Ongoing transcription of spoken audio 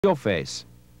Seal face,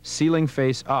 sealing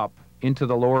face up into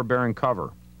the lower bearing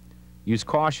cover. Use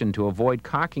caution to avoid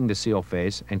cocking the seal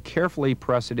face and carefully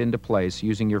press it into place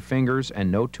using your fingers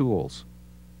and no tools.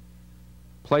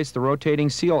 Place the rotating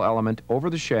seal element over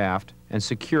the shaft and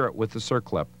secure it with the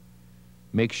circlip.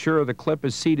 Make sure the clip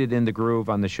is seated in the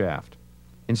groove on the shaft.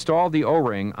 Install the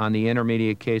O-ring on the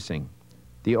intermediate casing.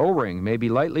 The O-ring may be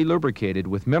lightly lubricated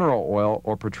with mineral oil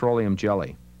or petroleum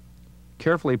jelly.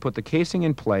 Carefully put the casing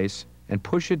in place and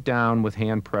push it down with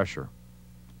hand pressure.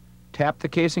 Tap the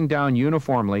casing down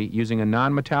uniformly using a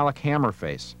non-metallic hammer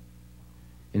face.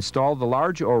 Install the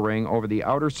large O-ring over the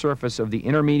outer surface of the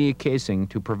intermediate casing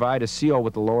to provide a seal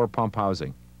with the lower pump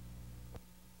housing.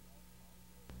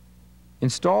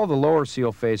 Install the lower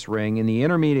seal face ring in the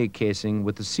intermediate casing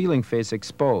with the sealing face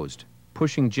exposed,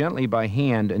 pushing gently by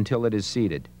hand until it is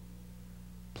seated.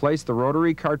 Place the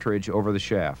rotary cartridge over the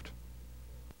shaft.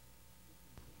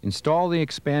 Install the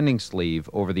expanding sleeve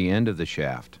over the end of the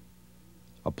shaft.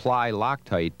 Apply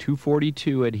Loctite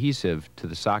 242 adhesive to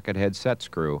the socket head set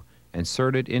screw and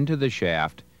insert it into the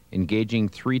shaft, engaging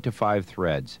 3 to 5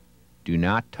 threads. Do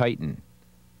not tighten.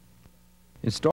 Install